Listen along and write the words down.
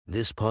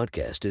This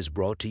podcast is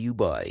brought to you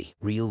by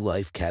Real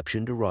Life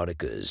Captioned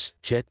Eroticas.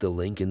 Check the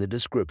link in the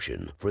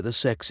description for the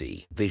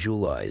sexy,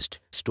 visualized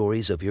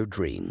stories of your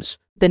dreams.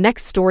 The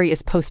next story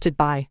is posted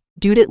by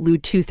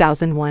Dude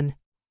 2001.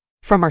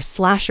 From our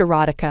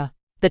 /erotica,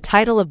 the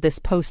title of this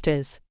post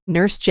is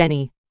Nurse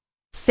Jenny.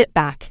 Sit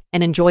back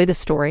and enjoy the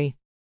story.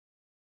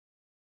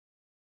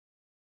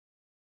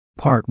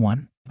 Part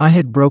 1. I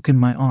had broken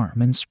my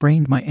arm and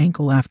sprained my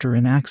ankle after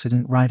an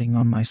accident riding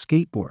on my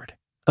skateboard.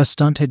 A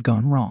stunt had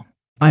gone wrong.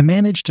 I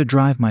managed to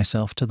drive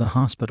myself to the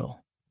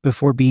hospital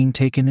before being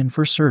taken in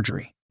for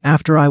surgery.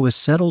 After I was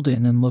settled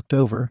in and looked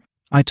over,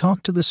 I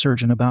talked to the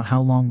surgeon about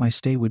how long my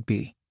stay would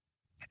be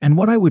and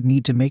what I would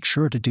need to make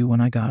sure to do when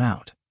I got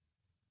out.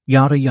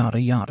 Yada yada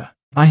yada.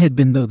 I had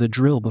been through the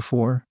drill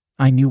before.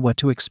 I knew what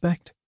to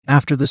expect.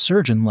 After the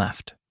surgeon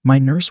left, my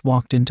nurse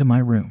walked into my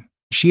room.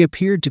 She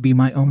appeared to be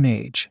my own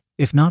age,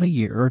 if not a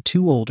year or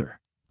two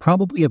older,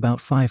 probably about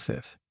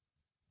 5'5",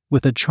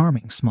 with a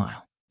charming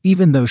smile.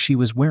 Even though she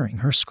was wearing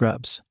her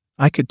scrubs,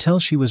 I could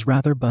tell she was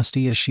rather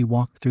busty as she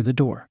walked through the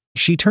door.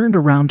 She turned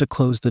around to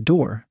close the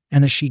door,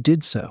 and as she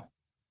did so,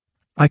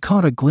 I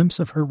caught a glimpse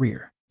of her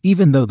rear.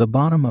 Even though the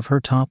bottom of her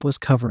top was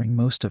covering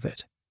most of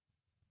it,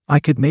 I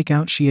could make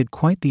out she had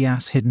quite the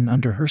ass hidden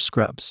under her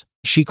scrubs.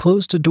 She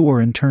closed the door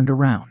and turned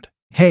around.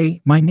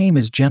 "Hey, my name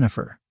is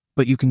Jennifer,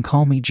 but you can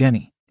call me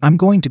Jenny. I'm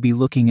going to be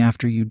looking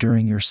after you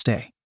during your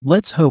stay.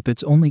 Let's hope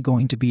it's only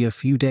going to be a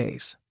few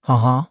days,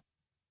 haha."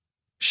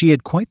 She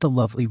had quite the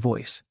lovely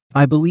voice.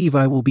 I believe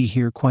I will be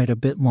here quite a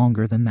bit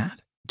longer than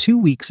that. 2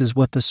 weeks is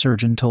what the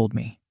surgeon told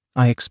me,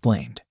 I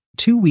explained.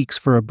 2 weeks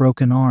for a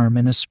broken arm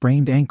and a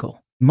sprained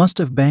ankle. Must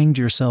have banged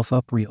yourself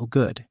up real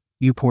good,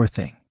 you poor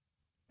thing.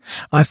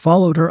 I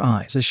followed her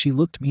eyes as she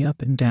looked me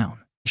up and down.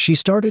 She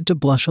started to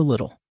blush a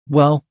little.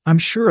 "Well, I'm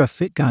sure a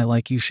fit guy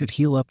like you should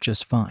heal up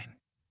just fine."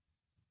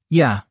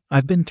 "Yeah,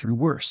 I've been through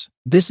worse.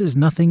 This is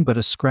nothing but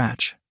a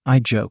scratch," I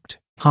joked.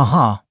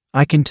 "Haha,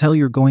 I can tell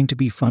you're going to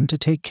be fun to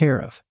take care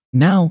of.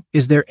 Now,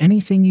 is there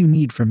anything you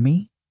need from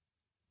me?"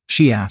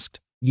 She asked.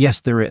 "Yes,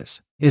 there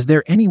is. Is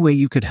there any way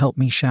you could help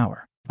me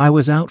shower? I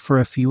was out for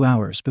a few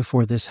hours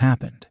before this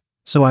happened,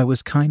 so I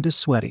was kinda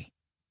sweaty."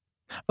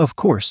 "Of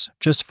course,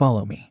 just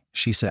follow me,"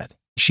 she said.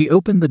 She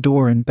opened the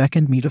door and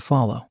beckoned me to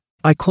follow.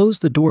 I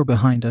closed the door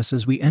behind us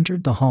as we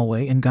entered the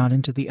hallway and got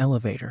into the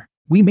elevator.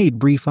 We made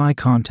brief eye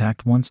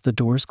contact once the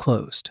doors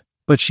closed,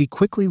 but she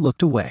quickly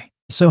looked away.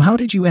 "So how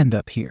did you end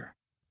up here?"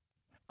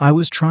 "I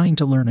was trying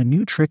to learn a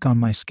new trick on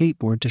my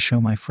skateboard to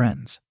show my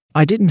friends.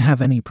 I didn't have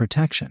any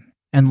protection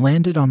and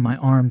landed on my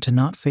arm to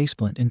not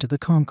faceplant into the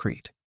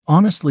concrete.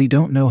 Honestly,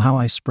 don't know how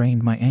I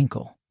sprained my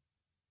ankle."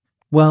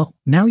 "Well,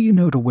 now you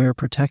know to wear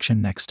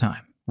protection next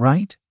time,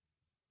 right?"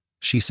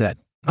 she said.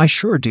 "I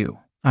sure do,"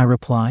 I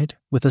replied,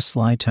 with a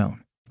sly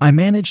tone. I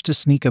managed to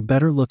sneak a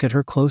better look at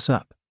her close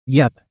up.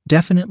 Yep,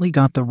 definitely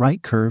got the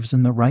right curves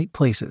in the right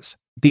places.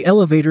 The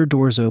elevator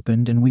doors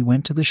opened and we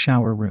went to the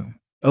shower room.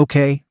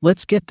 "Okay,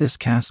 let's get this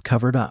cast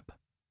covered up."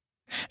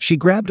 She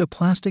grabbed a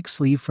plastic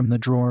sleeve from the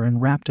drawer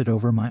and wrapped it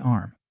over my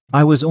arm.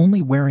 I was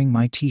only wearing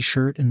my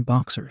t-shirt and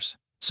boxers,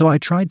 so I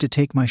tried to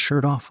take my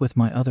shirt off with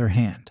my other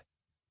hand,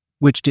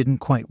 which didn't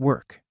quite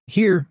work.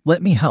 "Here,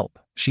 let me help,"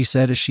 she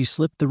said as she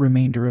slipped the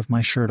remainder of my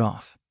shirt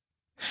off,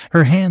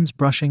 her hands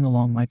brushing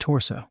along my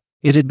torso.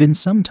 It had been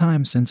some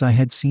time since I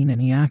had seen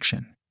any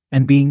action,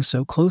 and being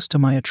so close to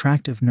my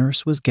attractive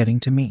nurse was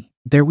getting to me.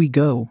 "There we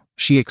go,"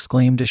 she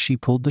exclaimed as she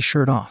pulled the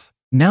shirt off.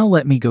 "Now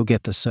let me go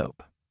get the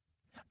soap."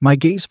 My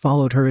gaze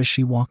followed her as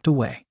she walked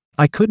away.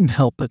 I couldn't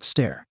help but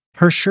stare.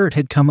 Her shirt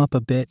had come up a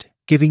bit,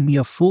 giving me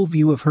a full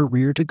view of her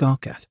rear to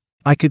gawk at.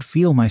 I could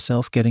feel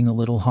myself getting a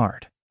little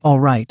hard. "All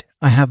right,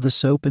 I have the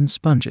soap and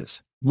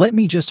sponges. Let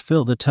me just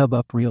fill the tub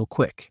up real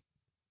quick."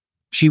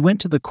 She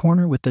went to the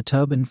corner with the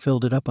tub and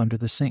filled it up under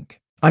the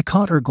sink. I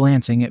caught her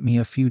glancing at me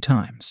a few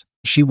times.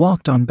 She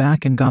walked on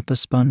back and got the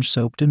sponge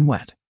soaked and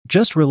wet.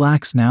 "Just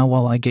relax now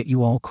while I get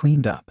you all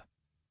cleaned up."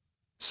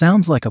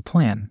 "Sounds like a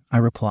plan," I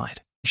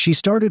replied. She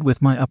started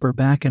with my upper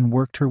back and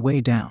worked her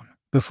way down,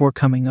 before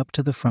coming up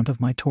to the front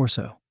of my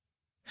torso,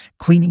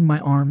 cleaning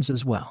my arms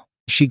as well.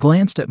 She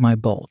glanced at my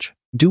bulge.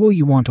 "Do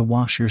you want to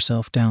wash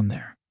yourself down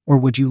there, or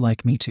would you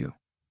like me to?"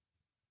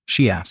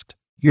 she asked.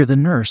 "You're the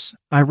nurse,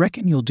 I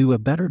reckon you'll do a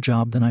better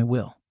job than I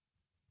will,"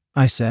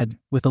 I said,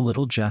 with a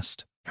little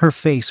jest. Her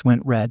face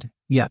went red.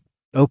 "Yep,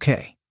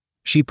 okay."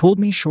 She pulled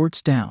me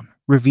shorts down,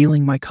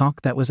 revealing my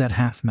cock that was at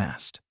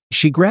half-mast.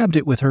 She grabbed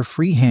it with her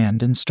free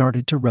hand and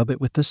started to rub it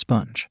with the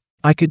sponge.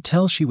 I could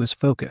tell she was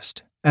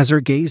focused, as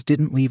her gaze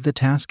didn't leave the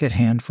task at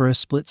hand for a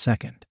split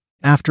second.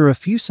 After a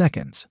few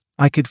seconds,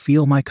 I could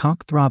feel my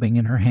cock throbbing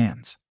in her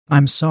hands.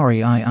 "I'm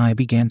sorry," I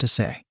began to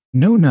say.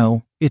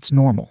 No, it's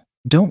normal.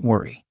 Don't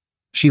worry."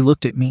 She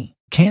looked at me.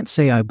 "Can't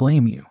say I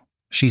blame you,"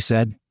 she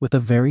said, with a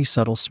very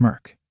subtle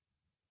smirk.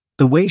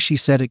 The way she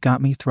said it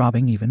got me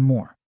throbbing even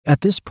more.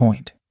 At this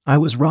point, I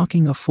was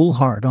rocking a full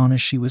hard-on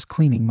as she was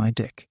cleaning my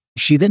dick.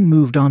 She then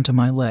moved on to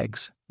my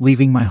legs,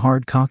 leaving my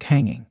hard cock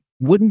hanging.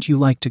 "Wouldn't you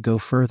like to go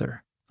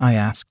further?" I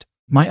asked.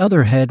 My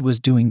other head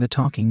was doing the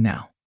talking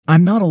now.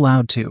 "I'm not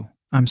allowed to,"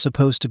 I'm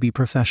supposed to be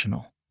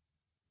professional.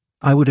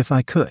 I would if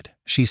I could,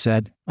 she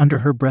said, under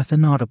her breath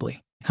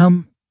inaudibly.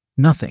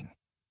 Nothing.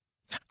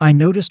 I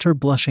noticed her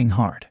blushing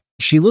hard.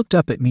 She looked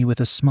up at me with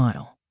a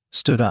smile,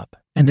 stood up,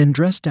 and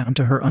undressed down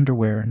to her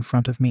underwear in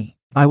front of me.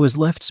 I was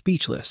left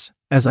speechless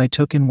as I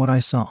took in what I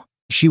saw.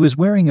 She was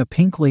wearing a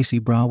pink lacy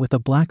bra with a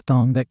black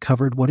thong that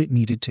covered what it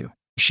needed to.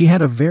 She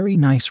had a very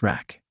nice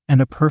rack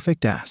and a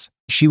perfect ass.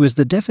 She was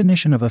the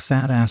definition of a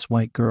fat-ass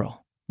white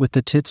girl, with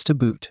the tits to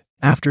boot.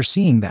 After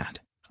seeing that,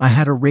 I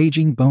had a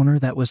raging boner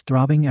that was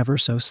throbbing ever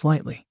so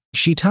slightly.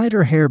 She tied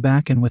her hair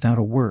back and without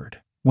a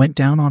word, went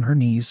down on her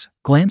knees,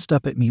 glanced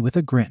up at me with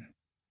a grin,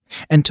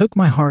 and took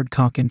my hard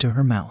cock into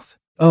her mouth.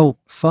 Oh,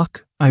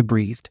 fuck, I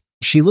breathed.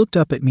 She looked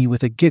up at me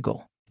with a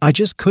giggle. I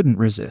just couldn't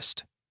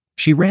resist.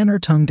 She ran her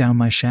tongue down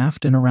my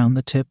shaft and around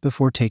the tip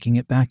before taking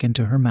it back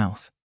into her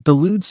mouth. The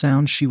lewd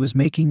sounds she was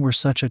making were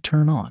such a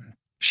turn on.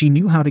 She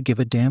knew how to give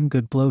a damn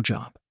good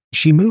blowjob.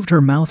 She moved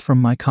her mouth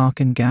from my cock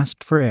and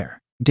gasped for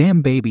air.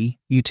 Damn baby,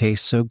 you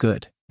taste so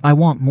good. I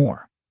want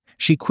more.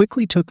 She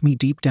quickly took me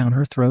deep down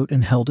her throat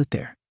and held it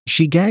there.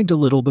 She gagged a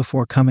little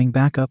before coming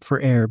back up for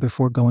air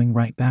before going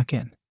right back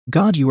in.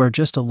 God, you are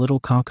just a little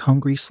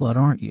cock-hungry slut,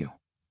 aren't you?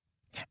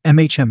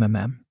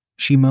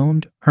 She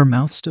moaned, her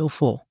mouth still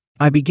full.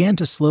 I began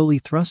to slowly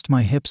thrust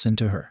my hips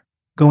into her,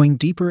 going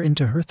deeper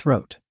into her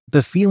throat.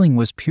 The feeling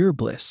was pure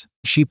bliss.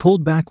 She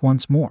pulled back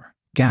once more,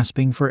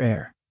 gasping for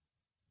air.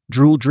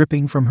 Drool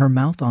dripping from her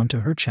mouth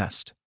onto her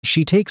chest.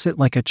 She takes it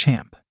like a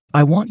champ.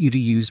 I want you to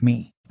use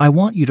me. I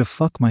want you to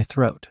fuck my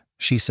throat,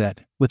 she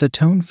said, with a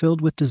tone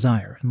filled with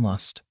desire and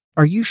lust.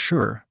 Are you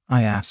sure?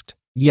 I asked.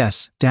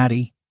 Yes,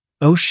 daddy.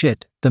 Oh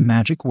shit, the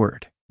magic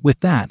word. With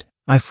that,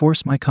 I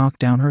force my cock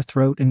down her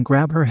throat and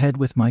grab her head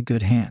with my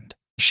good hand.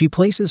 She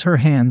places her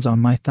hands on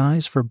my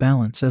thighs for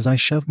balance as I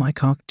shove my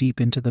cock deep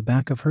into the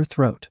back of her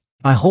throat.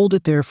 I hold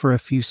it there for a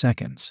few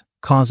seconds,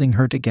 causing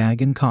her to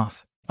gag and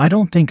cough. I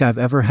don't think I've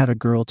ever had a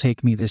girl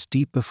take me this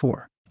deep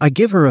before. I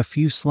give her a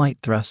few slight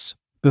thrusts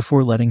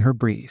before letting her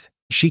breathe.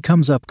 She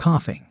comes up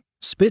coughing,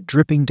 spit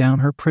dripping down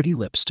her pretty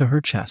lips to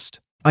her chest.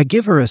 I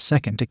give her a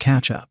second to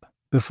catch up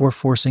before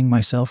forcing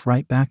myself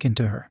right back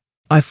into her.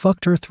 I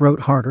fucked her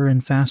throat harder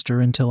and faster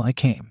until I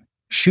came,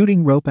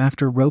 shooting rope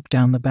after rope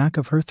down the back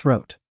of her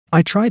throat.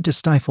 I tried to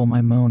stifle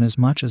my moan as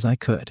much as I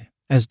could,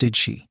 as did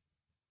she,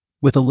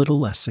 with a little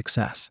less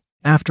success.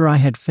 After I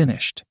had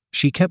finished,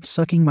 she kept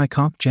sucking my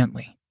cock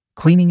gently,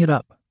 cleaning it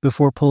up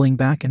before pulling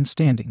back and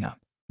standing up.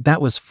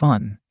 That was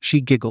fun,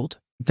 she giggled.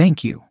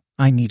 Thank you,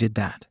 I needed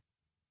that.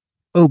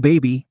 Oh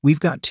baby, we've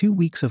got 2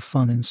 weeks of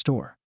fun in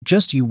store.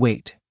 Just you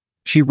wait.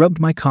 She rubbed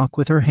my cock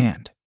with her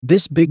hand.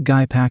 This big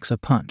guy packs a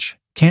punch.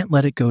 Can't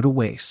let it go to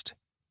waste.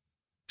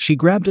 She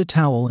grabbed a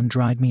towel and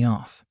dried me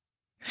off,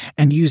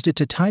 and used it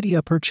to tidy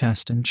up her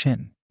chest and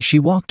chin. She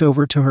walked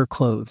over to her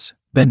clothes,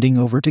 bending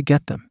over to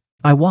get them.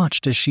 I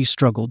watched as she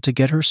struggled to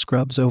get her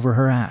scrubs over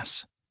her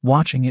ass,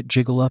 watching it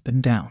jiggle up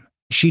and down.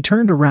 She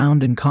turned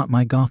around and caught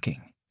my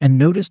gawking, and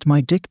noticed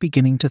my dick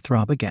beginning to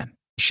throb again.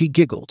 She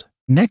giggled.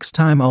 Next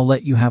time I'll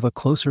let you have a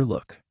closer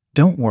look.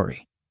 Don't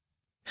worry.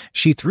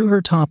 She threw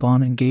her top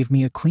on and gave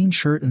me a clean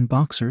shirt and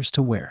boxers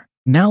to wear.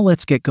 Now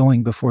let's get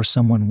going before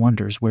someone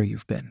wonders where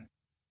you've been.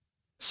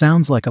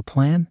 Sounds like a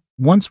plan?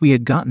 Once we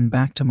had gotten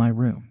back to my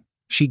room,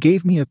 she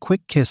gave me a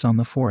quick kiss on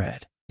the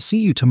forehead. See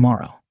you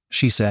tomorrow,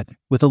 she said,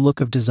 with a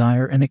look of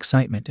desire and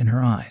excitement in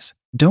her eyes.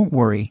 Don't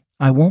worry,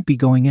 I won't be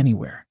going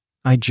anywhere,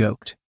 I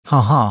joked.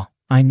 Haha,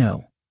 I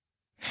know.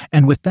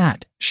 And with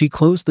that, she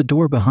closed the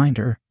door behind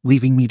her,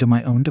 leaving me to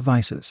my own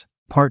devices.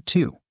 Part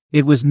 2.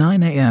 It was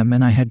 9 a.m.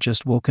 and I had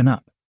just woken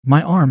up.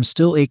 My arm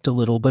still ached a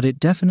little, but it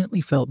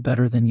definitely felt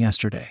better than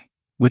yesterday,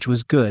 which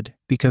was good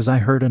because I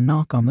heard a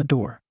knock on the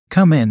door.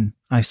 Come in,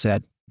 I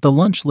said. The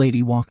lunch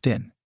lady walked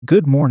in.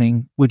 Good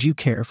morning, would you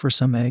care for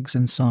some eggs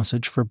and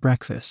sausage for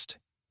breakfast?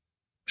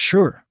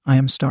 Sure, I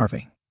am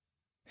starving.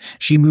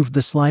 She moved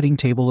the sliding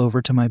table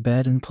over to my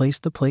bed and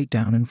placed the plate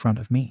down in front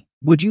of me.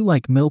 Would you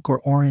like milk or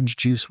orange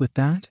juice with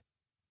that?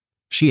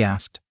 She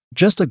asked.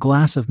 Just a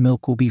glass of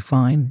milk will be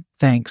fine,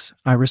 thanks,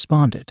 I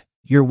responded.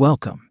 You're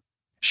welcome.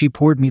 She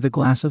poured me the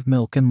glass of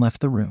milk and left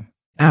the room.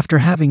 After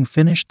having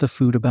finished the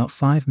food about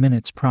 5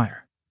 minutes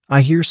prior,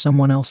 I hear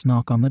someone else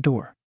knock on the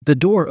door. The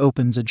door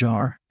opens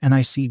ajar, and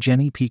I see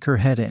Jenny peek her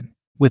head in.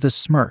 With a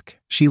smirk,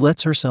 she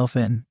lets herself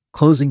in,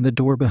 closing the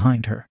door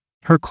behind her.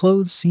 Her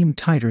clothes seemed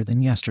tighter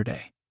than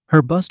yesterday,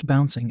 her bust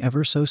bouncing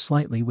ever so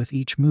slightly with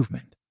each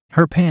movement.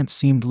 Her pants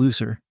seemed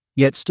looser,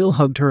 yet still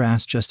hugged her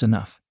ass just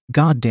enough.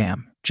 God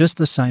damn, just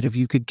the sight of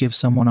you could give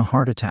someone a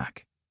heart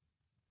attack,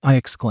 I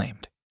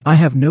exclaimed. I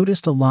have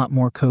noticed a lot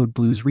more code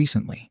blues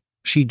recently,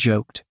 she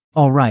joked.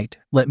 All right,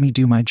 let me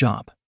do my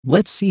job.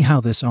 Let's see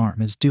how this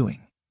arm is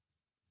doing.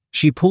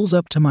 She pulls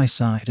up to my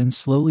side and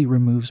slowly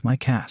removes my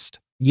cast.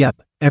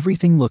 Yep,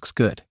 everything looks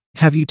good.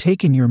 Have you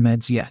taken your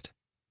meds yet?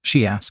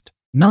 She asked.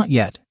 Not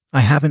yet,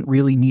 I haven't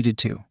really needed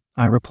to,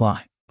 I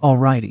reply.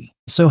 Alrighty,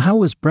 so how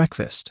was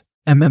breakfast?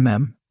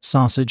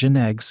 Sausage and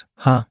eggs,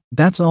 huh?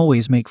 That's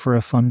always make for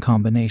a fun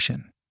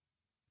combination.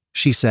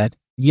 She said.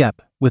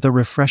 Yep, with a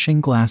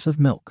refreshing glass of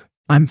milk.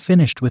 I'm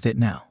finished with it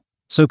now.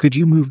 So could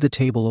you move the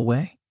table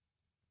away?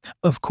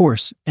 Of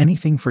course,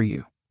 anything for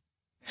you.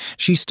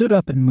 She stood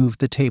up and moved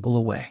the table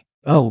away.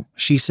 Oh,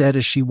 she said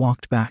as she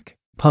walked back.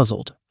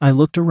 Puzzled, I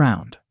looked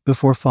around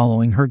before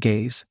following her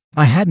gaze.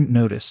 I hadn't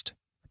noticed,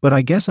 but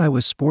I guess I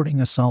was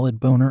sporting a solid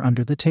boner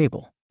under the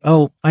table.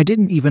 Oh, I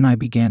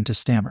began to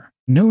stammer.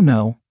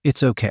 No,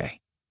 it's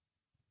okay.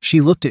 She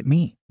looked at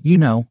me. You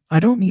know, I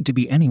don't need to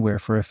be anywhere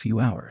for a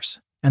few hours,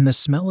 and the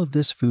smell of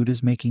this food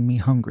is making me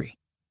hungry.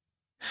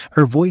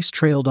 Her voice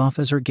trailed off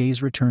as her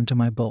gaze returned to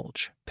my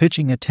bulge,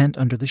 pitching a tent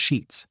under the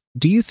sheets.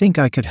 Do you think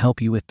I could help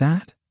you with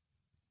that?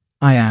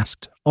 I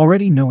asked,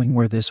 already knowing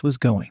where this was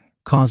going,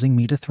 causing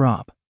me to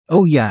throb.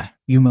 Oh yeah,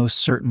 you most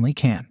certainly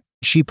can.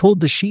 She pulled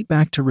the sheet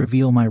back to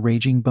reveal my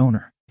raging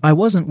boner. I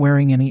wasn't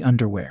wearing any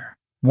underwear.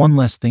 One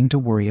less thing to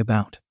worry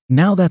about.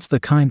 Now that's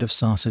the kind of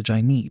sausage I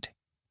need.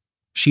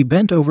 She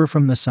bent over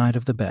from the side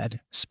of the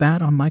bed,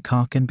 spat on my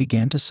cock and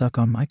began to suck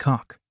on my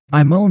cock.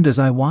 I moaned as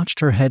I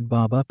watched her head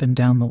bob up and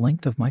down the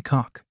length of my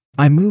cock.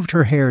 I moved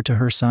her hair to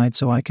her side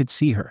so I could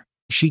see her.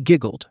 She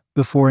giggled,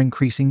 before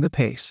increasing the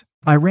pace.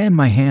 I ran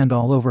my hand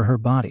all over her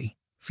body,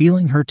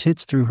 feeling her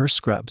tits through her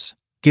scrubs,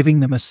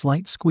 giving them a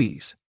slight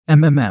squeeze.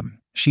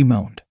 She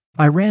moaned.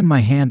 I ran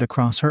my hand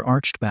across her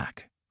arched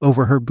back,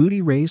 over her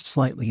booty raised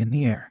slightly in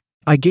the air.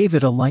 I gave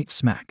it a light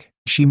smack.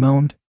 She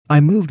moaned.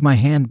 I moved my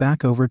hand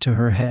back over to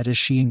her head as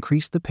she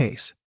increased the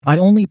pace. I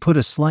only put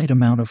a slight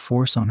amount of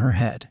force on her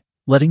head,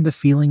 letting the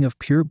feeling of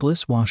pure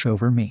bliss wash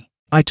over me.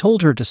 I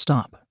told her to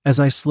stop, as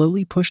I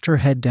slowly pushed her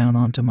head down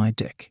onto my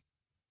dick,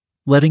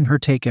 letting her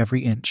take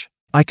every inch.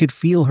 I could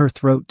feel her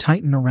throat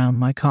tighten around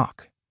my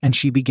cock, and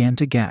she began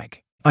to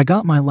gag. I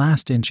got my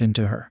last inch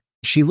into her.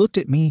 She looked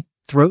at me,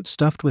 throat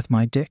stuffed with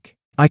my dick.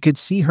 I could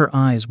see her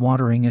eyes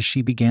watering as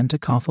she began to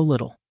cough a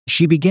little.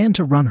 She began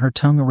to run her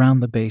tongue around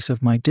the base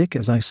of my dick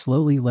as I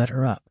slowly let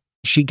her up.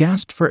 She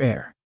gasped for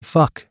air.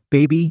 Fuck,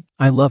 baby,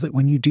 I love it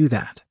when you do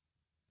that.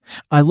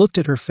 I looked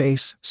at her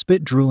face,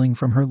 spit drooling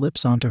from her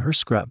lips onto her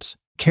scrubs.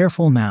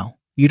 Careful now,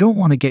 you don't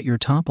want to get your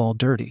top all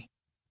dirty.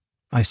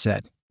 I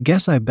said,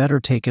 guess I better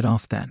take it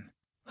off then.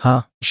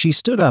 Huh? She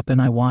stood up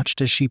and I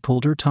watched as she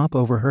pulled her top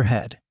over her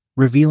head,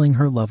 revealing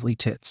her lovely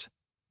tits.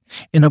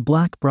 In a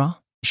black bra,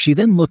 she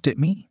then looked at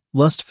me,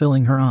 lust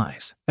filling her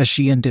eyes, as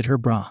she undid her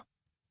bra,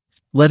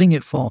 letting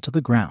it fall to the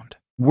ground.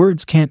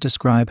 Words can't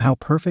describe how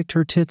perfect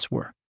her tits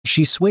were.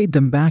 She swayed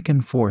them back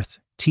and forth,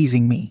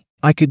 teasing me.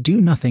 I could do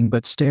nothing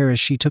but stare as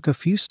she took a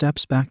few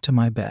steps back to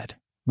my bed,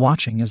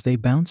 watching as they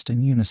bounced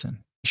in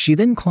unison. She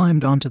then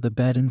climbed onto the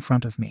bed in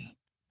front of me,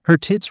 her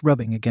tits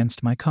rubbing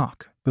against my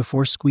cock,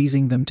 before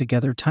squeezing them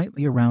together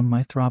tightly around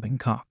my throbbing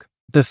cock.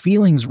 The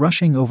feelings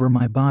rushing over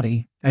my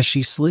body as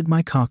she slid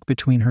my cock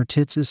between her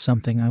tits is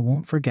something I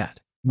won't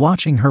forget.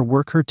 Watching her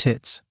work her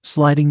tits,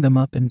 sliding them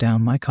up and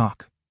down my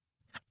cock,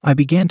 I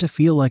began to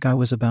feel like I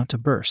was about to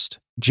burst.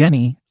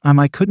 Jenny,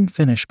 I couldn't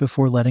finish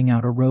before letting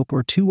out a rope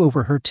or two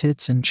over her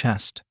tits and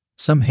chest,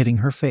 some hitting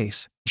her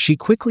face. She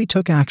quickly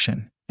took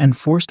action and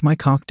forced my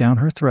cock down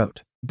her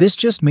throat. This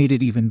just made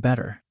it even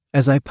better,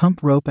 as I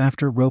pumped rope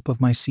after rope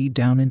of my seed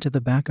down into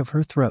the back of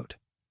her throat,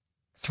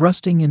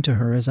 thrusting into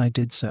her as I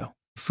did so.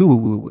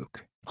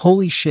 Foo-woo-wook.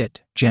 Holy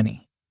shit,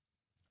 Jenny.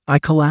 I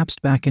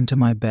collapsed back into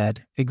my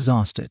bed,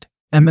 exhausted.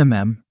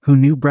 Who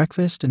knew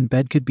breakfast and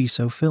bed could be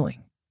so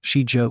filling?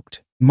 She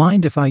joked.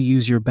 Mind if I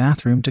use your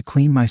bathroom to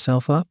clean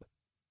myself up?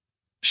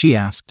 She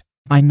asked.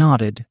 I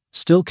nodded,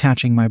 still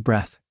catching my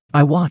breath.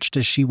 I watched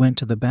as she went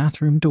to the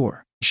bathroom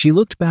door. She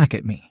looked back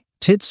at me,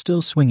 tits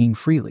still swinging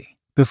freely,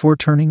 before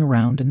turning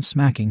around and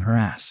smacking her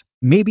ass.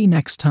 Maybe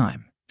next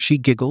time, she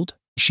giggled.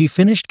 She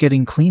finished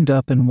getting cleaned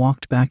up and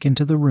walked back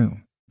into the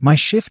room. My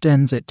shift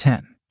ends at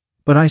 10,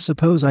 but I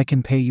suppose I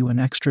can pay you an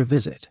extra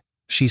visit,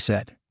 she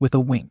said, with a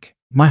wink.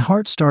 My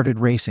heart started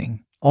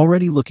racing,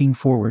 already looking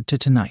forward to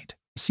tonight.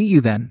 See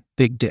you then,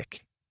 big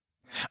dick.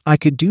 I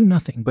could do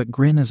nothing but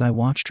grin as I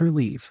watched her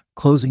leave,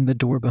 closing the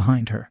door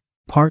behind her.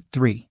 Part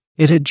 3.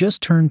 It had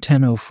just turned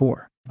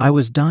 10:04. I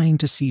was dying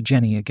to see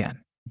Jenny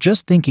again.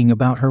 Just thinking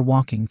about her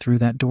walking through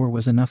that door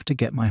was enough to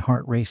get my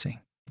heart racing.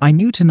 I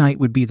knew tonight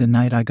would be the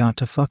night I got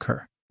to fuck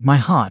her. My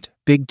hot,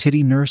 big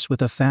titty nurse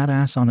with a fat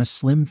ass on a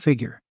slim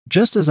figure.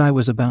 Just as I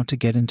was about to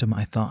get into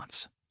my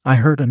thoughts, I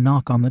heard a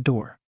knock on the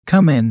door.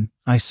 Come in,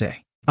 I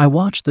say. I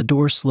watch the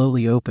door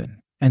slowly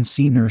open and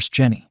see Nurse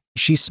Jenny.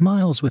 She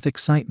smiles with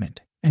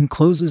excitement and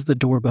closes the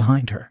door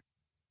behind her,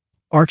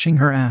 arching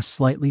her ass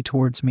slightly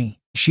towards me.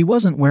 She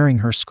wasn't wearing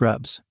her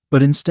scrubs,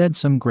 but instead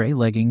some gray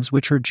leggings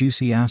which her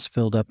juicy ass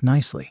filled up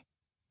nicely,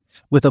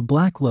 with a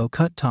black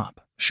low-cut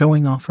top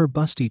showing off her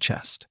busty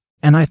chest.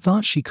 And I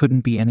thought she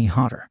couldn't be any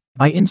hotter.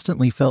 I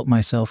instantly felt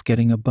myself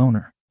getting a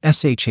boner.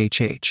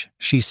 SHHH,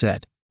 she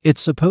said.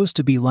 It's supposed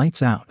to be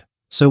lights out,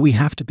 so we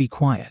have to be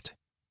quiet.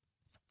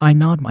 I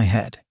nod my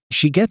head.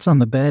 She gets on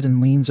the bed and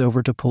leans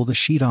over to pull the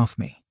sheet off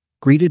me,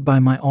 greeted by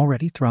my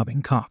already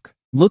throbbing cock.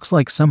 Looks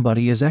like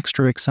somebody is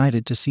extra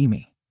excited to see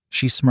me,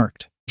 she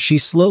smirked. She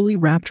slowly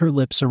wrapped her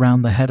lips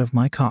around the head of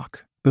my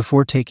cock,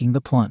 before taking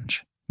the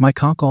plunge, my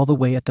cock all the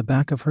way at the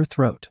back of her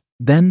throat.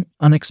 Then,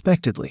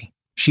 unexpectedly,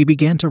 She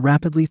began to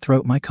rapidly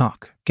throat my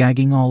cock,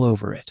 gagging all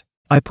over it.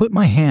 I put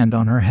my hand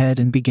on her head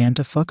and began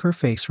to fuck her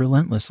face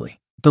relentlessly.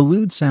 The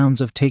lewd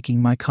sounds of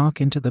taking my cock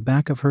into the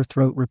back of her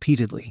throat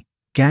repeatedly,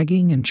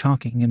 gagging and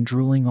chalking and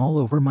drooling all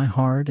over my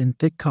hard and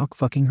thick cock,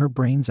 fucking her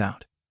brains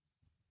out.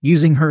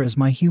 Using her as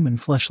my human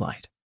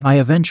fleshlight, I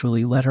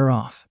eventually let her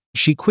off.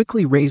 She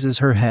quickly raises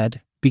her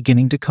head,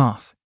 beginning to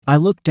cough. I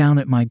looked down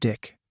at my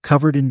dick,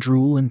 covered in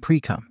drool and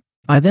pre-cum.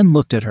 I then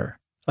looked at her,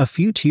 a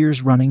few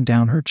tears running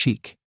down her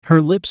cheek.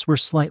 Her lips were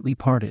slightly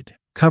parted,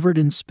 covered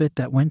in spit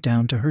that went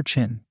down to her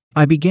chin.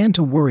 I began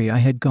to worry I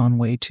had gone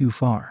way too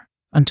far,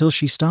 until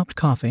she stopped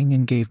coughing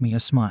and gave me a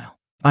smile.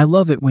 I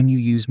love it when you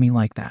use me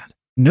like that.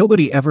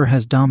 Nobody ever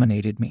has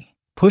dominated me,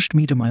 pushed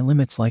me to my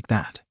limits like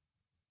that.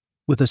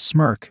 With a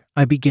smirk,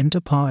 I begin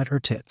to paw at her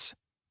tits,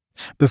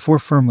 before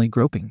firmly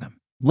groping them.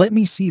 Let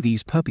me see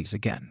these puppies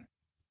again.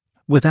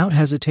 Without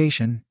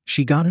hesitation,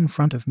 she got in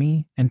front of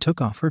me and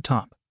took off her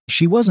top.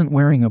 She wasn't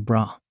wearing a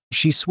bra.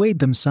 She swayed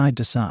them side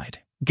to side,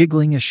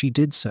 giggling as she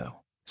did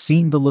so,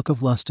 seeing the look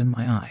of lust in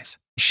my eyes.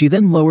 She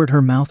then lowered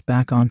her mouth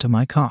back onto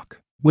my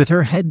cock, with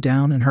her head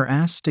down and her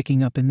ass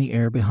sticking up in the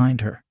air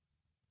behind her.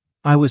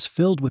 I was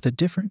filled with a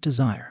different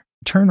desire.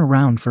 Turn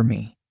around for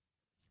me.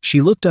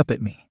 She looked up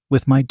at me,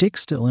 with my dick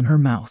still in her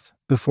mouth,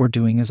 before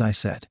doing as I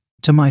said.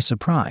 To my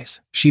surprise,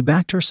 she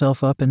backed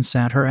herself up and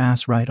sat her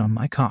ass right on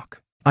my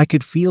cock. I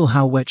could feel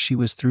how wet she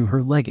was through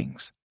her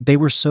leggings. They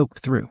were soaked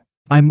through.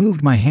 I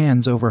moved my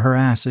hands over her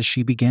ass as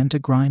she began to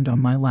grind on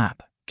my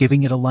lap,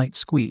 giving it a light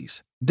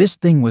squeeze. This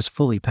thing was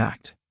fully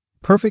packed,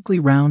 perfectly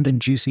round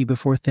and juicy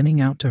before thinning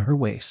out to her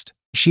waist.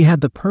 She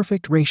had the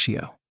perfect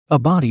ratio, a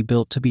body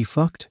built to be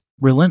fucked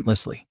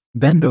relentlessly.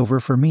 Bend over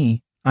for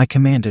me, I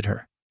commanded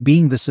her.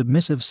 Being the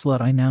submissive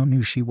slut I now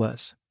knew she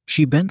was,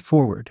 she bent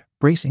forward,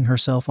 bracing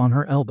herself on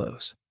her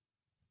elbows,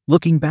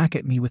 looking back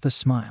at me with a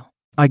smile.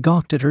 I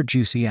gawked at her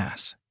juicy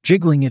ass,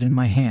 jiggling it in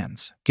my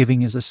hands,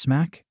 giving as a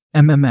smack.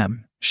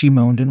 She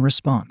moaned in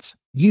response.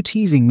 You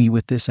teasing me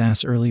with this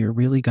ass earlier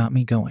really got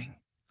me going,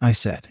 I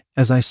said,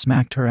 as I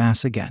smacked her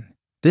ass again,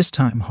 this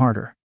time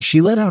harder.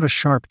 She let out a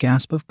sharp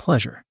gasp of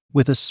pleasure.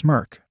 With a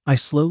smirk, I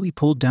slowly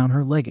pulled down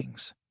her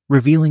leggings,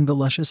 revealing the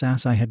luscious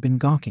ass I had been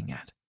gawking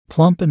at.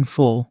 Plump and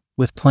full,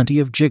 with plenty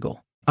of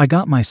jiggle, I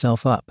got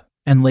myself up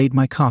and laid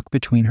my cock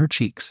between her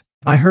cheeks.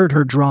 I heard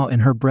her draw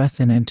in her breath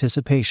in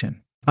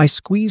anticipation. I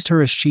squeezed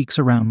her ass cheeks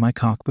around my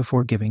cock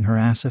before giving her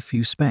ass a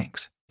few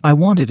spanks. I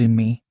want it in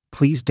me,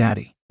 please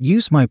daddy.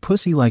 Use my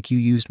pussy like you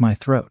used my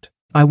throat.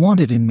 I want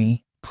it in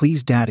me,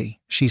 please daddy,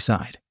 she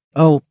sighed.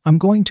 Oh, I'm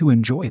going to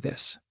enjoy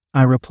this,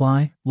 I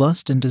reply,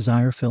 lust and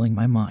desire filling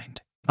my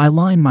mind. I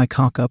line my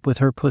cock up with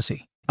her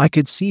pussy. I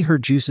could see her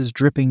juices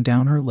dripping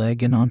down her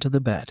leg and onto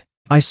the bed.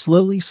 I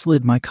slowly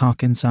slid my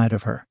cock inside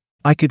of her.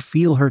 I could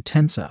feel her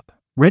tense up,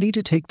 ready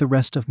to take the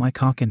rest of my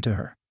cock into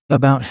her.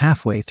 About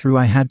halfway through,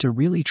 I had to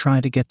really try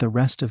to get the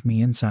rest of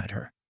me inside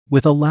her.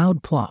 With a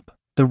loud plop,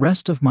 the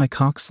rest of my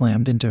cock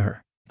slammed into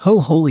her.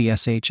 Oh holy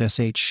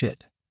shsh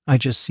shit, I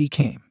just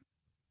came.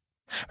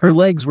 Her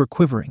legs were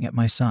quivering at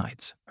my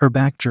sides, her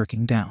back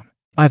jerking down.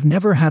 I've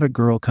never had a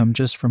girl come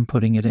just from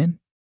putting it in.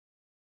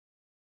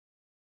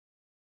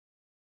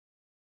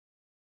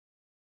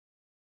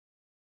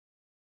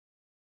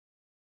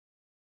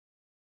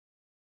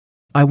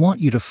 I want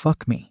you to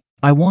fuck me.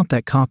 I want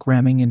that cock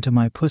ramming into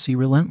my pussy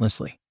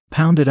relentlessly.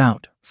 Pound it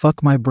out,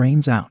 fuck my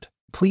brains out.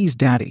 Please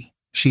daddy,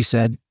 she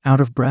said,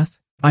 out of breath.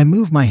 I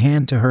move my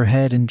hand to her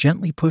head and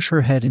gently push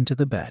her head into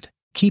the bed.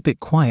 Keep it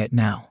quiet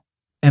now.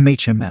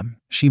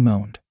 She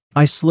moaned.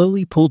 I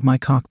slowly pulled my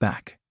cock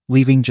back,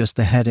 leaving just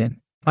the head in.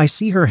 I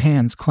see her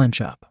hands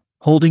clench up,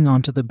 holding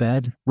onto the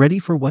bed, ready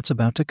for what's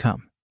about to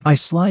come. I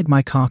slide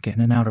my cock in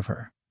and out of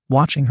her,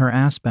 watching her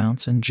ass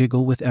bounce and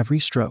jiggle with every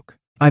stroke.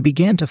 I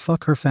began to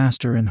fuck her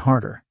faster and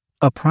harder,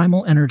 a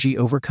primal energy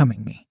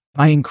overcoming me.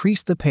 I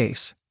increased the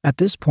pace. At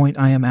this point,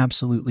 I am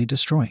absolutely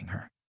destroying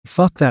her.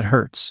 Fuck, that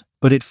hurts,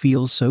 but it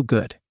feels so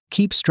good.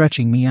 Keep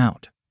stretching me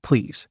out,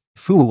 please.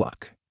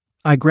 Fuwak.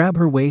 I grab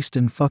her waist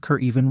and fuck her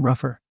even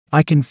rougher.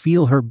 I can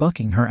feel her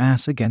bucking her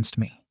ass against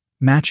me,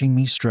 matching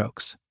me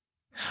strokes,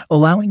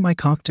 allowing my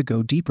cock to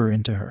go deeper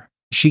into her.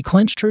 She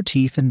clenched her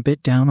teeth and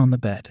bit down on the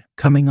bed,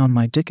 coming on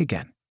my dick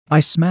again. I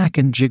smack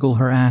and jiggle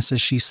her ass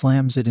as she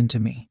slams it into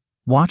me,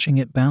 watching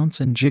it bounce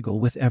and jiggle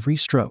with every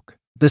stroke.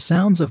 The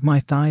sounds of my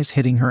thighs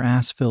hitting her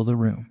ass fill the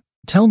room.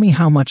 Tell me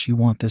how much you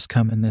want this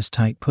cum in this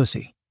tight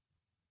pussy.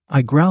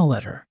 I growl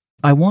at her.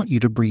 I want you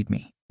to breed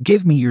me.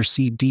 Give me your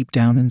seed deep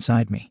down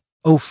inside me.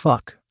 Oh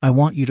fuck, I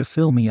want you to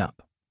fill me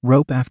up,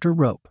 rope after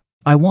rope.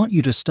 I want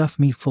you to stuff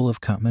me full of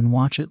cum and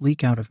watch it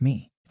leak out of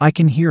me. I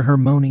can hear her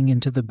moaning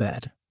into the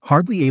bed,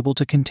 hardly able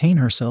to contain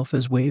herself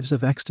as waves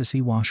of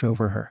ecstasy wash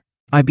over her.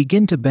 I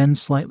begin to bend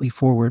slightly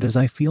forward as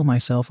I feel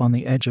myself on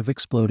the edge of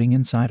exploding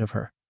inside of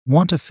her.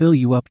 Want to fill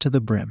you up to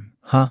the brim,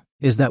 huh?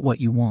 Is that what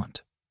you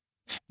want?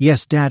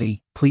 Yes,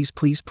 daddy, please,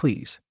 please,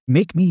 please,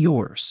 make me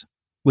yours.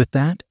 With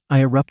that, I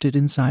erupted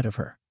inside of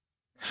her,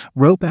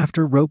 rope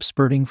after rope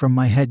spurting from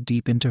my head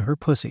deep into her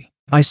pussy.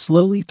 I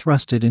slowly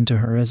thrust it into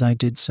her as I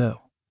did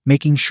so,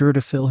 making sure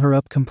to fill her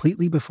up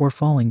completely before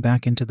falling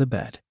back into the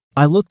bed.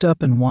 I looked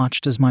up and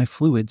watched as my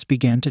fluids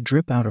began to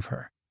drip out of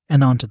her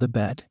and onto the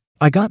bed.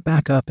 I got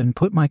back up and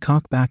put my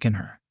cock back in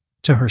her,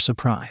 to her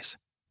surprise,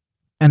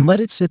 and let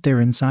it sit there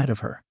inside of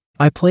her.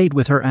 I played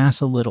with her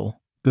ass a little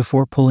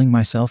before pulling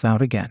myself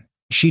out again.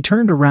 She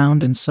turned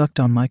around and sucked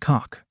on my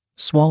cock,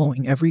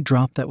 swallowing every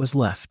drop that was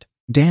left.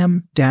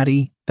 "Damn,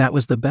 Daddy, that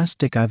was the best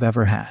dick I've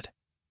ever had,"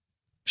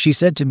 she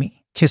said to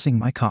me, kissing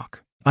my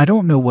cock. "I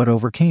don't know what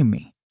overcame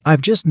me.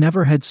 I've just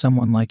never had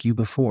someone like you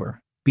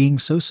before, being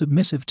so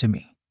submissive to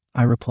me,"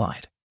 I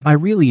replied. "I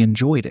really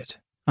enjoyed it,"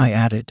 I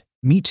added.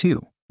 "Me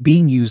too.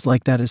 Being used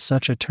like that is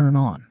such a turn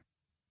on."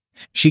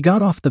 She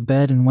got off the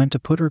bed and went to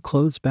put her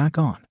clothes back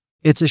on.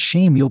 "It's a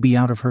shame you'll be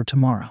out of her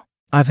tomorrow.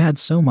 I've had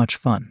so much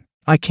fun.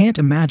 I can't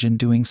imagine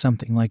doing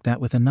something like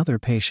that with another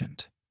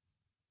patient."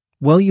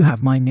 "Well, you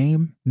have my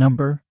name,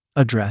 number,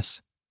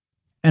 address,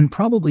 and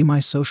probably my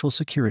social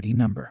security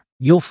number.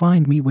 You'll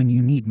find me when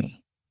you need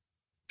me."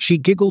 She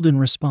giggled in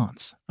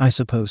response. "I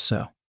suppose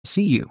so.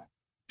 See you."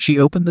 She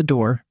opened the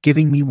door,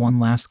 giving me one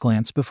last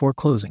glance before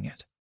closing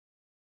it.